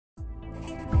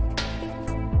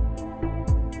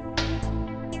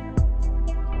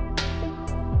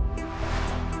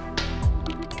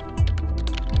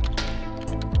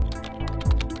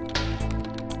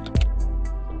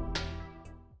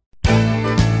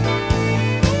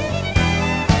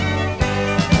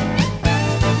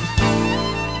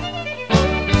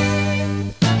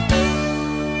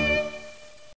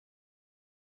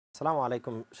السلام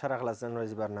علیکم. ښه راغلاست. نن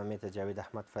ورځې برنامې ته جاوید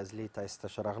احمد فضلي تاسو ته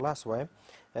ښه راغلاست وایم.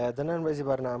 د نن ورځې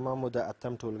برنامه مو د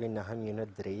اتم ټولګي نهم یونت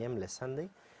دریم لیسن دی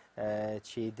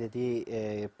چې د دې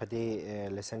په دې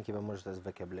لیسن کې به موږ د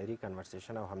وکیبلري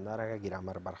کنورسیشن او همدارنګه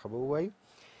ګرامر برخه به ووایو.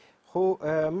 خو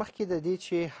مخکې د دې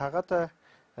چې هغه ته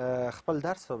خپل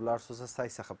درس ته ولاړ شو، زه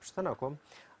ستاسې څخه پوښتنه کوم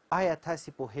آیا تاسې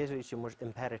پوهیږئ چې موږ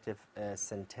امپیریټیو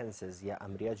سنټنسز یا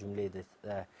امریه جملې د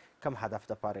کم هدف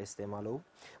دپاره استعمالوو؟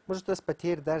 موږ تاسو په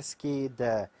تیر درس کې د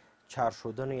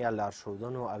چارښودنو یا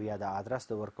لارښودنو او یا د ادرس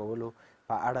د ورکولو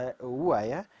په اړه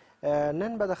ووایه.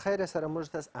 نن به د خیره سره موږ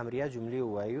تاسو امریه جملې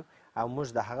ووایو او موږ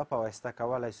د هغه په واسطه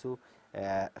کولی سو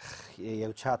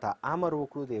یو چا ته امر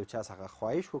وکړو، د یو چا څخه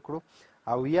خواهش وکړو،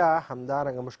 او یا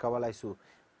همدارنګه موږ کولی سو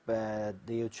د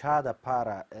یو چا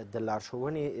دپاره د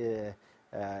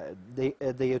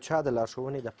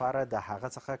لارښوونې دپاره د هغه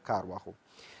څخه کار واخلو.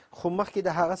 خو مخکې د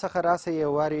هغه څخه راسئ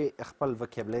یو وارې خپل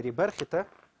وکیبلري برخې ته.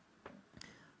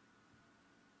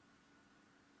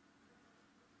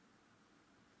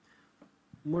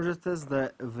 موږ تاسو د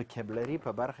وکیبلري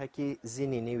په برخه کې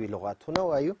ځینې نوي لغاتونه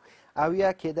وایو او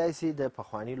یا کیدای سي د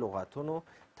پخواني لغاتونو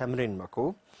تمرین وکړو.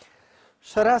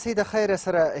 ښه راسئ د خیره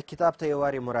سره کتاب ته یو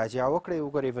وارې مراجعه وکړئ.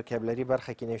 وګورئ وکیبلري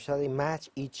برخه کې نوشته دی match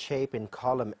each shape in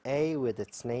column A with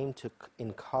its name to in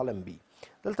column B.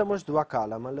 دلته موږ دوه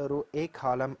کالمه لرو، A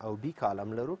کالم او B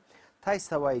کالم لرو. تاسو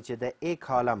ته وایي چې د A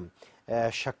کالم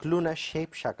شکلونه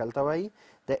شیپ شکل ته وایي،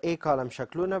 د A کالم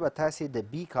شکلونه به تاسې د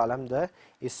B کالم د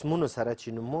اسمونو سره چې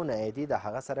نومونه یې دي د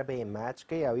هغه سره به یې میچ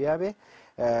کوئ او یا به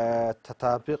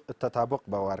تطابق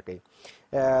به ورکوئ.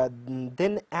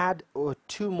 then add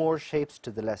two more shapes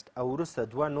to the list او وروسته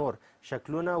دوه نور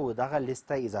شکلونه و دغه لیست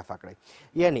ته اضافه کړئ.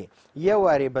 یعنی یو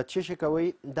وارې به څه شي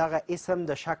کوئ، دغه اسم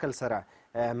د شکل سره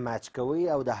میچ کوئ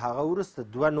او د هغه وروسته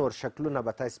دوه نور شکلونه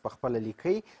به تاسې پخپله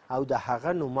لیکئ او د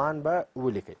هغه نومان به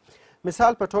ولیکئ.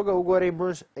 مثال په توګه وګورئ،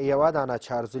 موږ یوه دانه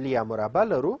چارزولي یا مربع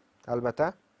لرو،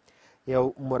 البته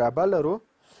یو مربع لرو،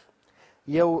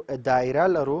 یو دایره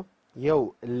لرو،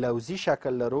 یو لوزي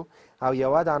شکل لرو او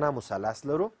یوه دانه مثلث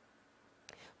لرو.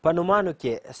 په نومانو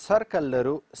کې سرکل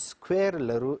لرو، سکویر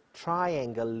لرو،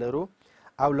 تراینګل لرو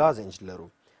او لازنج لرو.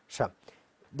 ښه،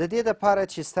 د دې دپاره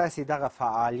چې ستاسې دغه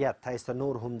فعالیت تاسې ته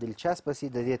نور هم دلچسپه سي،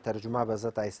 د دې ترجمه به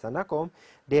زه تاسې ته نه کوم،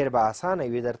 ډېر به اسانه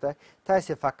وي درته.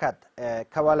 تاسې فقط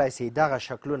کولی سئ دغه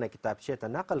شکلونه کتابچې ته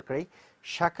نقل کړئ،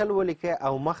 شکل ولیکئ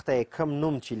او مخته یې کم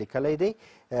نوم چې لیکلی دی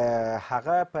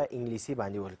هغه په انګلیسي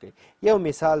باندې ولیکئ. یو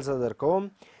مثال زه در کوم.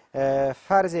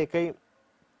 فرض یې کوئ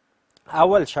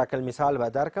اول شکل مثال به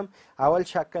درکم. اول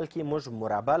شکل کې موږ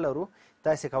مربع لرو.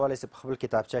 تاسې کولی سئ په خپل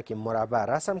کتابچه کې مربع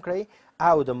رسم کړئ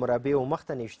او د مربع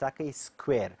مخته نوشته کړئ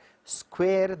سکویر.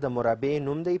 سکویر د مربع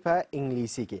نوم دی په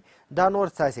انګلیسي کې. دا نور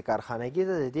ستاسې کارخانګي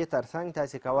ده. د دې ترڅنګ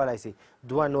تاسې کولی سئ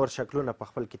دوه نور شکلونه په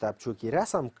خپل کتابچو کې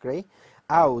رسم کړئ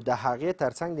او د هغې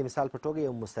ترڅنګ د مثال په توګه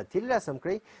یو مستطیل رسم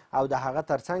کړئ او د هغه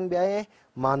ترڅنګ بیا یې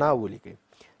معنا ولیکئ.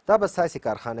 دا به ستاسې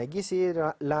کارخانګي سي.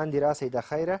 لاندې راسئ د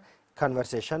خیره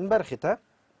کنورسیشن برخې ته.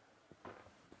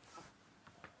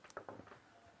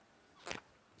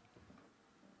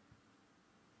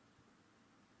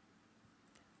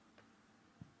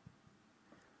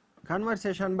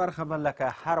 کنورسیشن برخه به لکه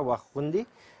هر وخت غوندې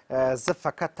زه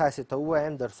فقط تاسې ته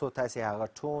ووایم تر څو تاسې هغه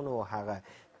ټون او هغه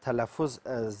تلفظ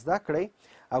زده کړئ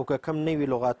او که کوم نوي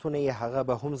لغاتونه یې هغه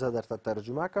به هم زه درته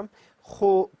ترجمه کړم، خو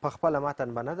په خپله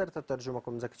متن به نه درته ترجمه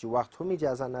کوم ځکه چې وخت هم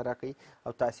اجازه نه راکوي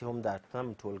او تاسې هم د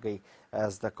اتم ټولګۍ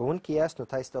زده کوونکي یاست، نو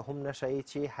تاسې ته هم نه ښایي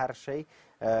چې هر شی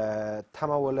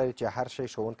تمه ولرئ چې هر شی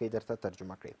ښوونکی درته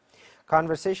ترجمه کړي.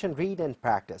 Conversation, read and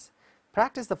practice.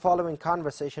 Practice the following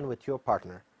conversation with your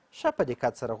partner. ښه په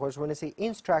دقت سره غوږ ونیسئ.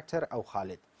 انسټراکټر او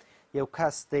خالد یو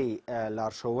کس دی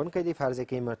لارښوونکی دی، فرض یې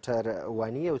کوئ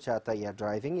موټرواني یو چاته یا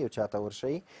ډرایوینګ یو چاته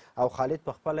ورښیي او خالد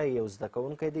پخپله یو زده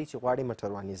کوونکی دی چې غواړي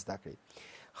موټرواني زده کړي.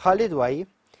 خالد وایي،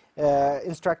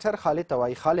 انسټراکټر خالد ته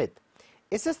وایي، خالد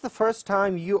is this the first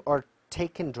time you are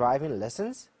taking driving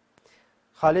lessons?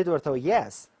 خالد ورته وایي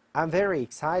yes, I'm very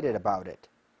excited about it.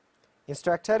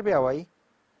 انسټراکټر بیا وایي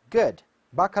good,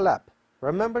 buckle up,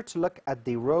 remember to look at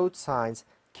the road signs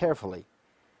carefully.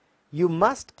 You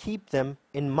must keep them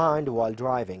in mind while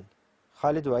driving.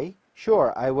 Khalid wai,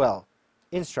 sure, I will.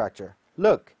 Instructor,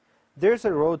 look, there's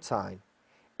a road sign.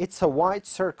 It's a white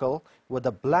circle with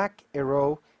a black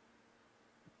arrow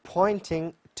pointing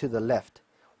to the left.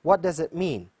 What does it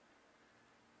mean?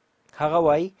 Haga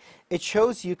wai, it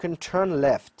shows you can turn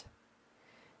left.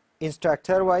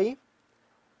 Instructor wai,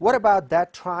 what about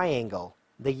that triangle,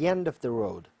 the end of the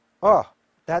road? Oh,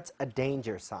 that's a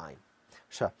danger sign.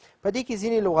 ښه، په دې کې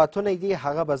ځینې لغاتونه دي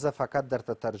هغه به زه فقط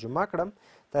درته ترجمه کړم،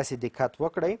 تاسې دقت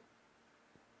وکړئ.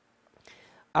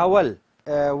 اول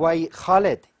وای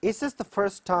خالد is this the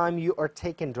first time you are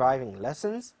taking driving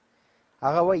lessons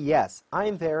هغه وای yes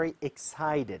I'm very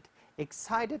excited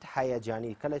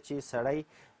هیجاني کله چې سړی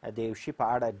د یو شي په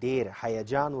اړه ډیر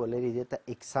هیجان ولري دې ته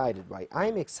excited وای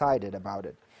I'm excited about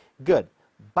it good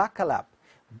buckle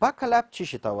up چې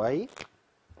شي ته وایي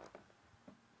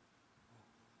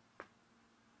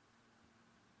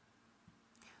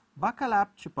buckle up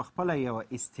چې په خپله یوه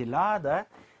اصطلاح ده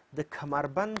د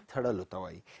کمربند تړلو ته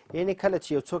وایي یعنې کله چې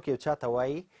یو څوک یو چا ته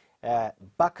وایي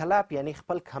buckle up یعنی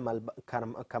خپل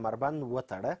کمربند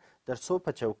وتړه تر څو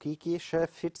په چوکۍ کې ښه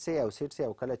فټ سي او سیټ سي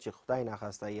او کله چې خدای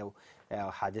ناخواسته یو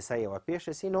حادثه یوه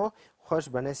پیښه سي نو خوش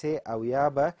به نه سي او یا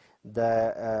به د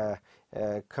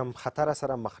کم خطره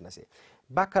سره مخ نه سي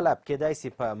buckle up کیدای سي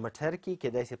په موټر کې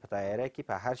کیدای سي په طیاره کې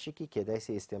په هر شي کې کیدای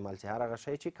سي استعمال چې هر هغه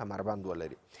شی چې کمربند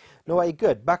ولري نو وایي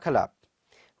good buckle up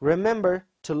remember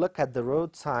to look at the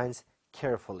road signs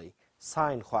carefully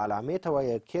sign خو علامې ته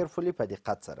وایي carefully په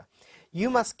دقت سره you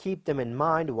must keep them in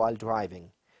mind while driving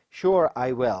sure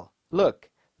I will look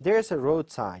there's a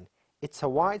road sign it's a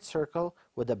white circle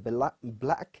with a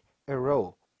black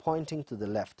arrow pointing to the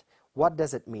left what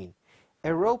does it mean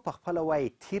arrow په خپله وایي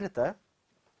تیر ته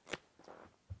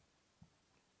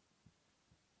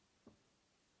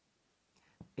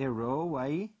arrow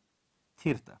وایي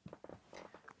تیر ته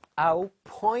او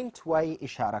point وایي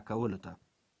اشاره کولو ته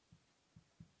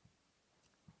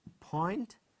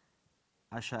point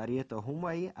اشاریه ته هم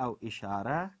وایي او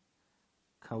اشاره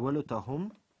کولو ته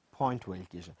هم point ویل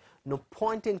کېږي نو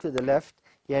pointing to the left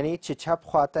یعنی چې چپ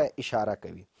خواته اشاره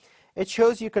کوي it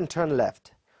shows you can turn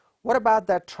left what about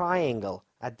that triangle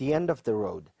at the end of the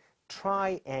road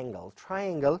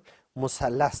triangle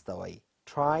مثلث ته وایي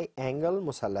triangle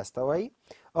مثلث ته وایي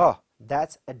oh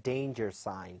that's a danger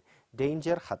sign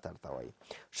danger خطر ته وایي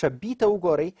ښه بي ته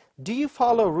وګورئ do you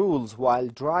follow rules while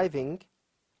driving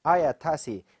آیا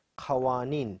تاسې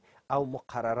قوانین او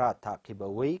مقررات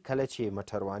تعقیبوئ کله چې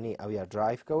موټرواني او یا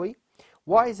ډرایو کوئ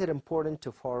why is it important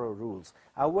to follow rules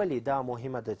او ولې دا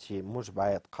مهمه ده چې موږ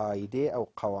باید قاعدې او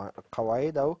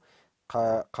قواعد او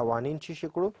قوانین چې شي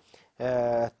کړو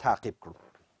تعقیب کړو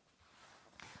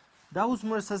دا اوس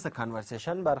موږ څه د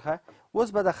کنورسیشن برخه اوس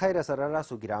به د خیره سره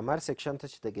راسو ګرامر سیکشن ته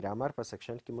چې د ګرامر په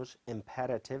سیکشن کې موږ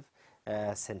امپیراتیو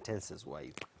سنټنسز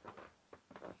وایو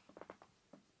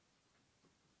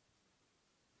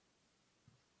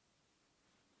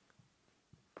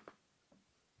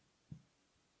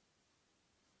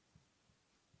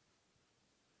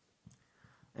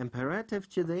imperative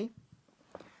چې دی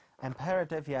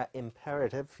imperative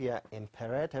یا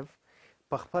imperative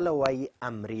په خپله وایي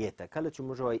امریه ته کله چې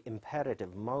موږ وایي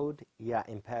imperative mode یا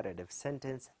imperative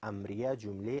sentence امریه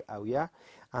جملې او یا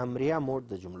امریه مود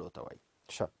د جملو ته وایي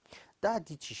ښه دا د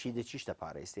چې شي د چیش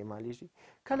دپاره استعمالیږي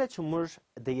کله چې موږ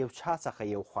د یو چا څخه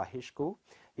یو خواهش کوو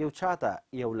یو چا ته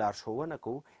یو لارښوونه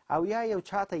کوو او یا یو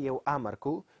چا ته یو امر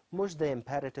کوو موږ د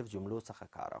imperative جملو څخه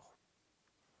کار اخلو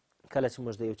کله چې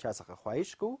موږ د یو چا څخه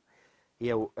خواهش کوو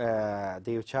د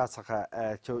یو چا څخه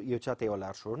یو چا ته یو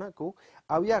لارښوونه کوو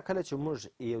او یا کله چې موږ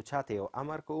یو چا ته یو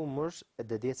امر کوو موږ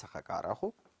د دې څخه کار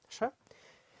اخلو ښه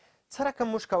څرنګه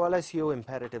موږ کولی سو یو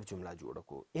امپیرټیو جمله جوړه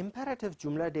کړو امپیرټیو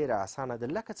جمله ډېره اسانه ده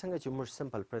لکه څنګه چې موږ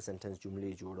سمپل پرزنټ ټنس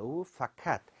جملې جوړوو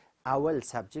فقط اول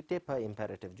سبجیکټ یې په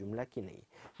امپیرټیو جمله کې نه وي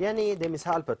یعنې د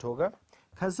مثال په توګه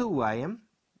که زه ووایم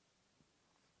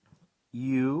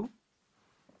یو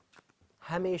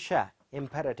همیشه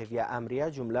امپیرټیو یا امریه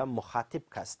جمله مخاطب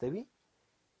کس ته وي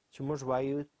چې موږ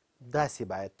وایو داسې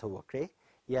باید ته وکړې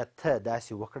یا ته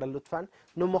داسې وکړه لطفا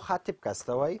نو مخاطب کس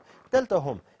ته وایي دلته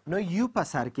هم نو یو په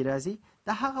سر کې راځي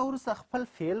د هغه وروسته خپل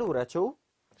فعل ورچو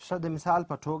ښه د مثال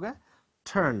په توګه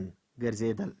ټرن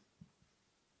ګرځېدل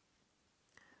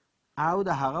او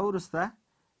د هغه وروسته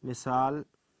مثال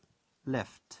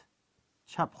left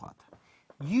چپ خواته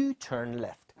you turn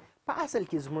left په اصل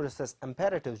کې زموږ ستاسو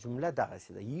امپیرټیو جمله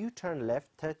دغسې ده you turn left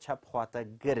ته چپ خواته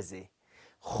ګرځې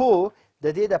خو د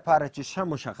دې دپاره چې ښه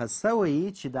مشخص سوی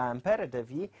چې د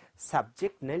امپیرټیو یې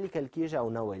سبجیکټ نه لیکل کېږي او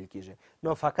نه ویل کېږي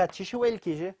نو فقط څه شی ویل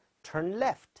کېږي turn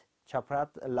left چپ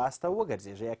لاس ته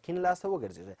وګرځېږه یا کیڼ لاس ته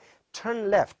وګرځېږه turn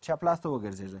left چپ لاس ته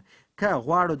وګرځېږه که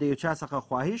غواړو د یو چا څخه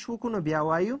خواهش وکړو نو بیا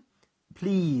وایو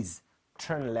please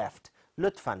turn left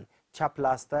لطفا چپ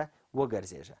لاس ته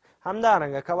وګرځېږه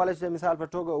همدارنګه کولی شو د مثال په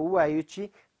توګه ووایو چې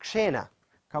کښېنه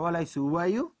کولی شو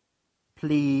ووایو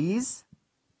please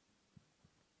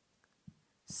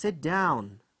sit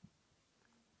down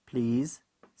please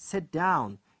sit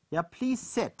down یا please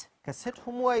sit که sit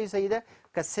هم وایو صحیح ده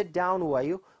که sit down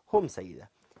وایو هم صحیح ده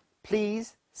please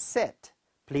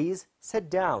sit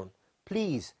down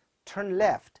please turn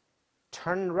left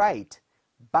turn right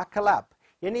buckle up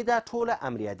یعنی دا ټوله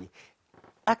امریه دي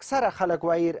اکثره خلک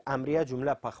وایي امریه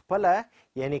جمله په خپله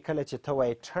یعنی کله چې ته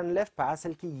وایي turn left په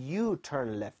اصل کې you turn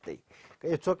left دی.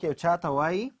 که څوک یو چاته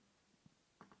وایي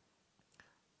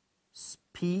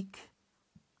speak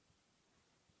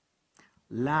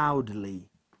loudly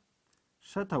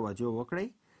ښه توجه وکړئ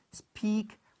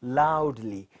speak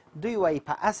loudly دوی وایي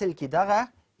په اصل کې دغه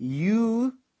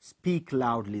you speak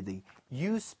loudly دی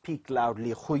you speak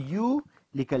loudly خو you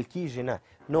لیکل کیږي نه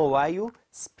نو وایو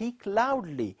speak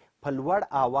loudly په لوړ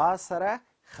آواز سره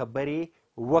خبرې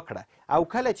وکړه او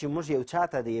کله چې موږ یو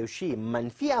چاته د یو شي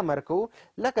منفي امر کوو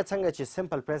لکه څنګه چې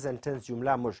simple present tense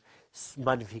جمله موږ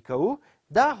منفي کوو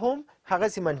دا هم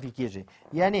هغسې منفي کیږي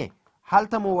یعنی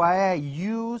هلته مو وایه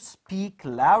you speak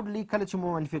loudly کله چې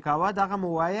مو منفي کوه دغه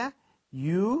مو وایه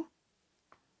you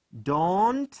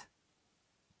don't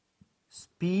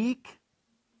speak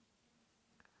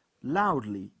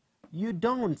loudly you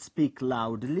don't speak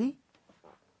loudly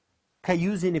که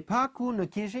یو ځینې پاکو نو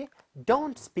کیږي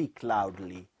don't speak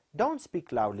loudly don't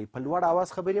speak loudly په لوړ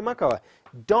آواز خبرې مه کوه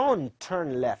don't turn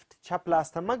left چپ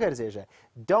لاس ته مه ګرځېږه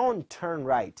don't turn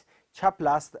right چپ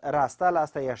لاس راسته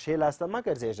لاس ته یا ښې لاس ته مه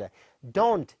ګرځېږه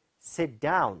don't sit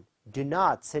down do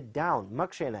not sit down مه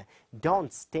کښېنه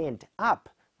don't stand up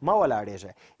مه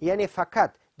ولاړېږه یعنې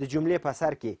فقط د جملې په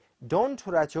سر کې don't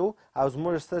راچو او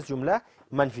زموږ ستاسو جمله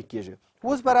منفي کیږي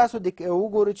اوس به راسو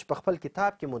وګورو چې په خپل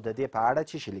کتاب کې مو د دې په اړه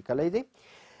څه شي لیکلی دی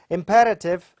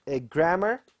imperative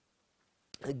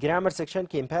grammar section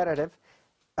کې imperative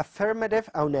affirmative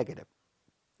او negative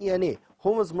یعنی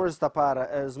هم زموږ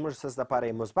ستاسو دپاره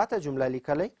یې مثبته جمله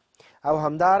لیکلی او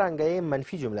همدارنګه یې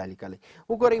منفي جمله لیکلی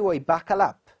وګورئ وایي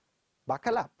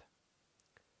buckle up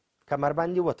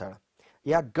کمربند یې وتړه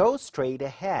یا go straight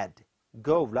ahead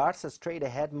go ولاړ سه straight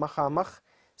ahead مخامخ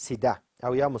سیده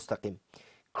او یا مستقیم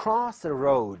cross the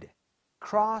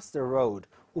road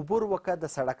عبور وکړه د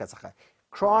سړکه څخه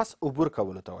cross عبور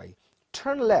کولو ته وایي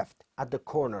turn left at the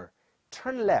corner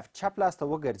turn left چپ لاس ته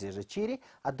وګرځېږه چیرې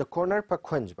at the corner په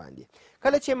کونج باندې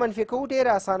کله چې منفي کوو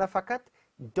ډېره اسانه فقط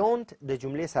don't د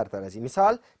جملې سر ته راځي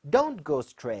مثال don't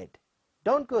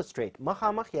go straight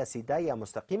مخامخ یا سیده یا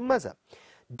مستقیم مه ځه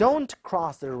don't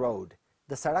cross the road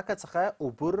د سړکه څخه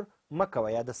عبور مه کوه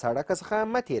یا د سړکه څخه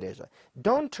مه تېرېږه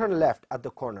don't turn left at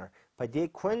the corner په دې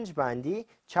کونج باندې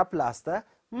چپ لاس ته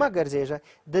مه ګرځېږه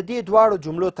د دې دواړو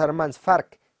جملو ترمنځ فرق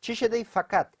څه شی دی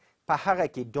فقط په هغه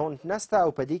کې don't نسته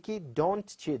او په دې کې don't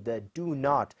چې د do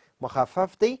not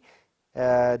مخفف دی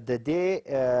د دې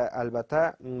البته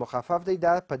مخفف دی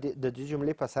دا د دې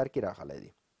جملې په سر کې راغلی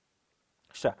دی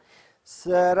ښه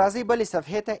راځئ بلې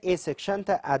صفحې ته A section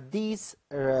ته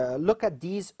look at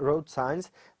these road signs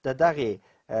د دغې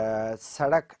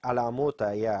سړک علامو ته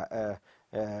یا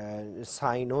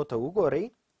ساینو ته وګورئ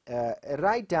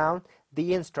write down the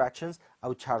instructions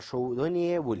او چارښوونې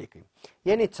یې ولیکئ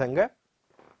یعنې څنګه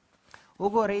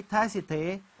وګورئ تاسې ته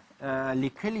یې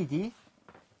لیکلي دي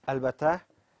البته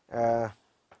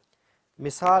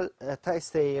مثال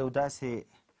تاسې ته یو داسې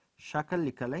شکل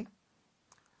لیکلی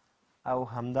او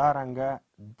همدارنګه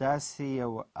داسې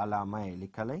یو علامه یې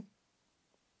لیکلی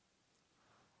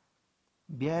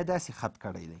بیا یې داسې خط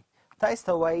کړی دی تاسو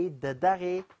ته وایي د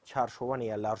دغې چارښوونې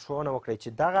یا لارښوونه وکړئ چې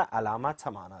دغه علامه څه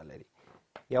معنا لري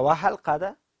یوه حلقه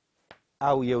ده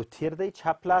او یو تیر دی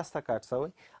چپ لاس ته کټ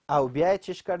شوی او بیا یې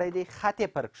چش کړی دی خط یې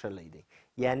پر کښلی دی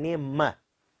یعنې مه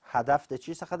هدف د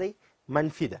چی څخه دی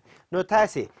منفي ده نو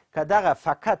تاسې که دغه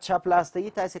فقط چپ لاس ته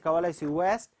یي تاسې کولی سئ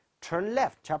ووایاست turn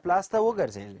left چپ لاس ته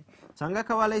وګرځېږئ څنګه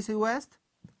کولی سئ ووایاست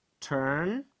turn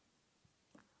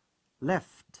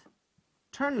left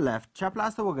چپ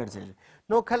لاس ته وګرځېږئ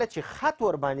نو کله چې خط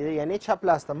ورباندې دی یعنې چپ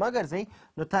لاس ته مه ګرځئ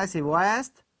نو تاسې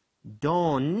ووایاست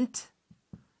don't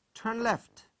turn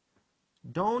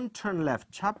left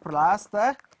چپ لاس ته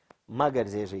مه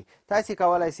ګرځېږئ تاسې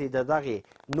کولی سئ د دغې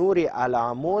نورې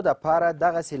علامو دپاره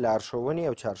دغسې لارښوونې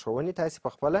او چارښوونې تاسې په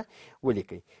خپله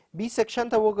ولیکئ B section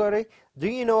ته وګورئ Do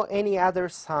you know any other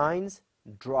signs?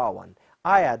 Draw one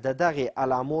آیا د دغې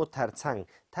علامو ترڅنګ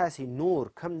تاسې نور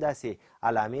کوم داسې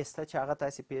علامې شته چې هغه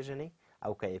تاسې پیژنئ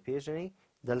او که یې پیژنئ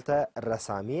دلته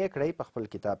رسامي یې کړئ په خپل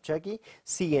کتابچه کې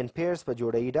C and pairs په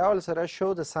جوړهیي ډول سره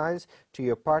show the signs to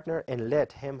your partner and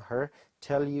let him her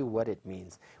tell you what it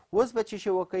means اوس به څه شی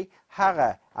وکئ هغه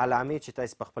علامې چې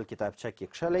تاسې په خپل کتابچه کې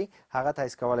کښلی هغه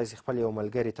تاسې کولی سئ خپل یو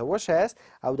ملګري ته وښایاست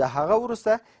او د هغه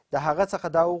وروسته د هغه څخه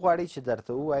دا وغواړئ چې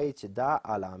درته ووایي چې دا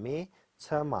علامې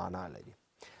څه معنا لري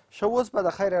ښه اوس به د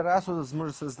خیره راسو زموږ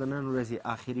ستاسو د نن ورځې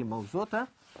آخري موضوع ته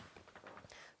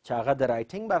چې هغه د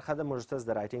رایټینګ برخه ده موږ ستاسو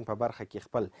د رایټینګ په برخه کې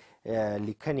خپل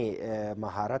لیکنې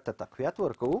مهارت ته تقویت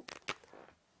ورکوو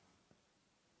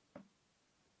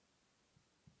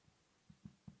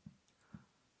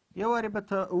یو وارې به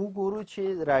ته وګورو چې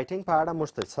رایټینګ په اړه موږ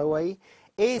ته څه وایي.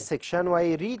 A section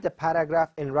وایي read the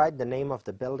paragraph and write the name of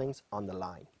the buildings on the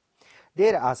line.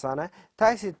 ډېر اسانه.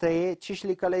 تاسې ته یې چیش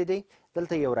لیکلی دی؟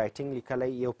 دلته یو رایټینګ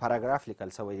لیکلی، یو پاراګراف لیکل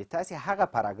سوی دی. تاسې هغه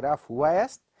پاراګراف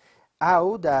ووایاست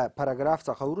او د پاراګراف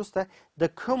څخه وروسته د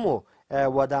کومو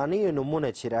ودانیو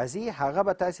نومونه چې راځي هغه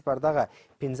به تاسې پر دغه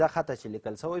 15 خطه چې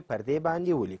لیکل سوی پر دې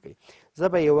باندې ولیکئ. زه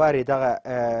به یو وارې دغه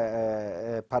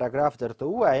پاراګراف درته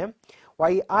ووایم.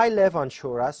 وایي I live on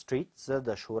Shura Street. زه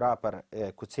د شورا پر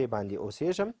کوڅې باندې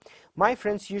اوسېږم. My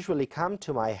friends usually come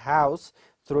to my house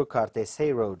through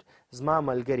کارتیسي road. زما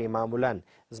ملګري معمولا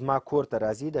زما کور ته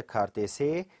راځي د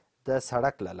کارتیسي د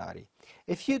سړک له لارې.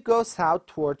 If you go south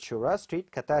toward Shura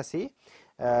Street که تاسې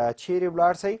چیرې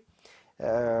ولاړ سئ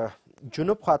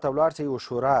جنوب خواته ولاړ سئ و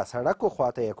شورا سړک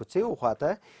خواته یا کوڅې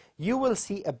خواته You will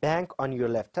see a bank on your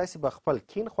left. تاسې به خپل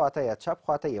کیڼ خواته یا چپ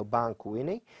خواته یو بانک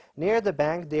ووینئ. Near the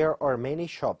bank there are many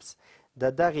shops.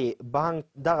 دغه بانک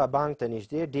ته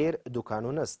نږدې ډېر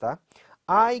دوکانونه سته.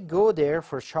 I go there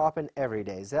for shopping every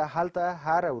day. زه هلته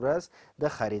هره ورځ د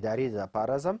خریداري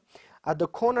دپاره ځم. At the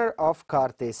corner of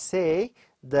کارتیسي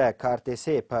د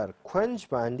کارتیسي پر کونج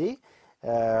باندې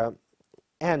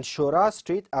and شورا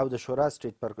street او د شورا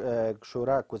street پر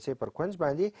شورا کوڅې پر کونج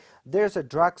باندې there's a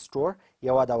drug store.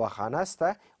 یوه دواخانه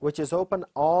سته which is open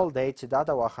all day چې دا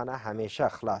دواخانه همیشه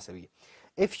خلاصه وي.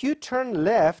 If you turn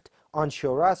left on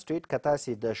شورا street که تاسې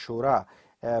د شورا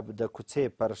د کوڅې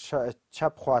پر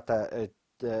چپ خواته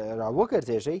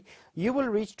راوګرځېږئ you will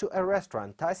reach to a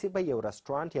restaurant. تاسې به یو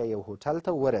رستورانت یا یو هوټل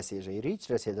ته ورسېږئ.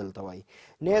 reach رسېدل ته وایي.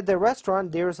 near the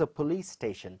restaurant there is a police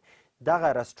station.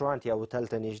 دغه رستورانت یا هوټل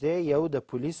ته نږدې یو د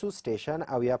پولیسو سټیشن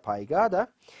او یا پایګاه ده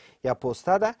یا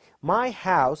پوسته ده. My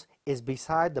house is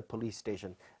beside the police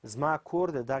station. زما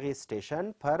کور د دغې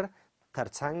سټیشن پر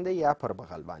ترڅنګ دی یا پر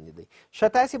بغل باندې دی. ښه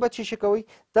تاسې به څه شي کوئ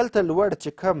دلته لوړ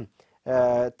چې کوم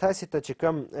تاسې ته چې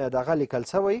کوم دغه لیکل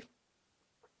سوی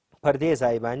پر دې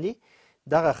ځای باندې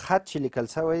دغه خط چې لیکل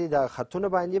سوی دی دغه خطونه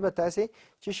باندې به تاسې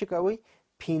څه شي کوئ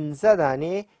 15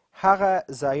 دانې هغه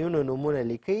ځایونو نومونه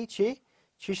لیکئ چې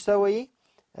چی سوی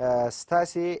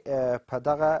ستاسې په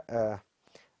دغه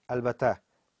البته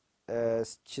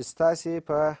چې ستاسې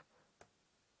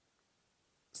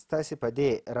په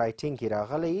دې رایټینګ کې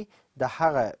راغلی د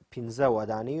هغه 15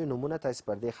 ودانیو نومونه تاسې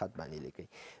پر دې خط باندې لیکئ.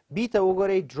 بي ته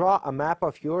وګورئ draw a map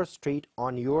of your street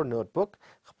on your notebook.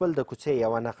 خپل د کوڅې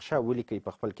یوه نقشه ولیکئ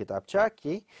په خپل کتابچه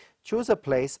کې. choose a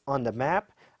place on the map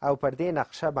او پر دې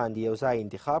نقشه باندې یو ځای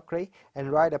انتخاب کړئ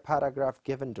and write a paragraph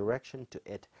given direction to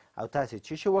it. او تاسې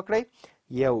څه شی وکړئ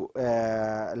یو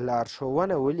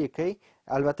لارښوونه ولیکئ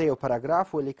البته یو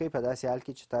پاراګراف ولیکئ په داسې حال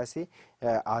کې چې تاسې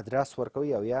ادرس ورکوئ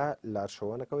او یا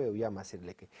لارښوونه کوئ او یا مسیر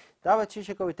لیکئ. دا به څه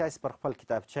شی کوئ تاسې پر خپل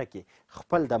کتابچه کې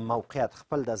خپل د موقعیت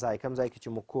خپل د ځای کوم ځای کې چې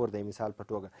مو کور دی مثال په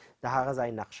توګه د هغه ځای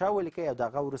نقشه ولیکئ او د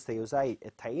هغه وروسته یو ځای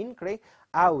تعیین کړئ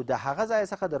او د هغه ځای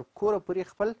څخه در کوره پورې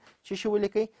خپل څه شی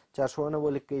ولیکئ چارښوونه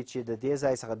ولیکئ چې د دې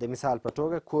ځای څخه د مثال په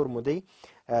توګه کور مو دی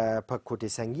په کوټې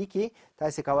سنګي کې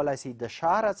تاسې کولی شئ د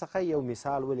ښاره څخه یو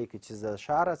مثال ولیکئ چې د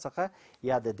ښاره څخه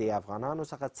یا د دې افغانانو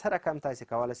څخه څه رقم تاسې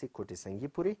کولی شئ کوټې سنګي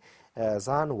پورې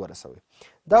ځان ورسوئ.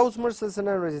 دا اوس موږ څه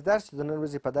نن ورځې درس د نن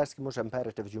ورځې په درس کې موږ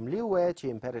امپیریټیو جملې ووایه چې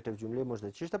امپیریټیو جملې موږ د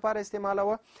څه لپاره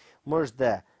استعمالوه موږ د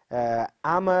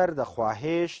امر د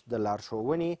خواهش د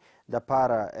لارښوونې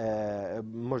دپاره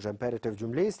موږ امپیریټیو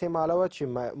جملې استعمالوه چې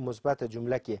مثبته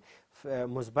جمله کې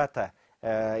مثبته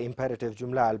امپیریټیو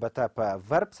جمله البته په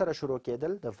ورب سره شروع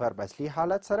کېدل د ورب اصلي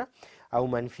حالت سره او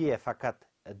منفي فقط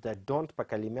د ډونټ په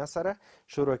کلمه سره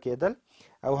شروع کېدل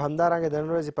او همدارنګه د نن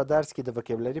ورځې په درس کې د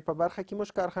وکیبلري په برخه کې موږ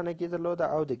کارخانګي درلوده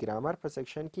او د ګرامر په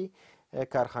سیکشن کې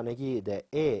کارخانګي د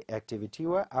A اکټیویټي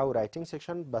وه او رایټینګ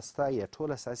سیکشن بسته یې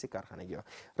ټوله اساسي کارخانګي وه.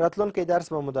 راتلونکی درس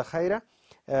به مو د خیره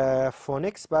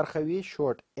فونکس برخه وي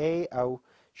شورټ A او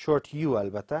شورټ U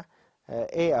البته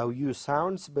A او U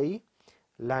ساوندز به وي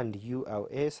لنډ U او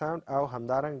A ساوند او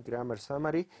همدارنګ ګرامر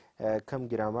سمري کم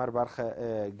ګرامر برخه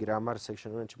ګرامر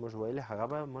سیکشنونه چې موږ ویلي هغه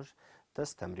به موږ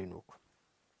تاسو تمرین وکړو.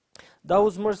 دا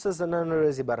اوس موږ څه نن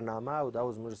ورځې برنامه او دا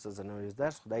اوس موږ څه نن ورځې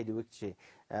درس خدای دې وکړي چې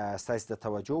ستاسې د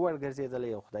توجه وړ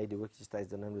ګرځېدلی او خدای دې وکړي چې ستاسې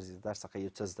د نن ورځې درس څخه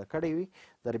یو څه زده کړی وي.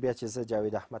 در بیا چې زه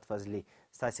جاوید احمد فضلي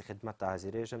ستاسې خدمت ته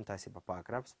حاضرېږم تاسې په پاک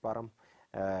رب سپارم.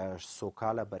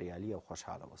 سوکاله بریالي او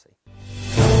خوشحاله اوسئ.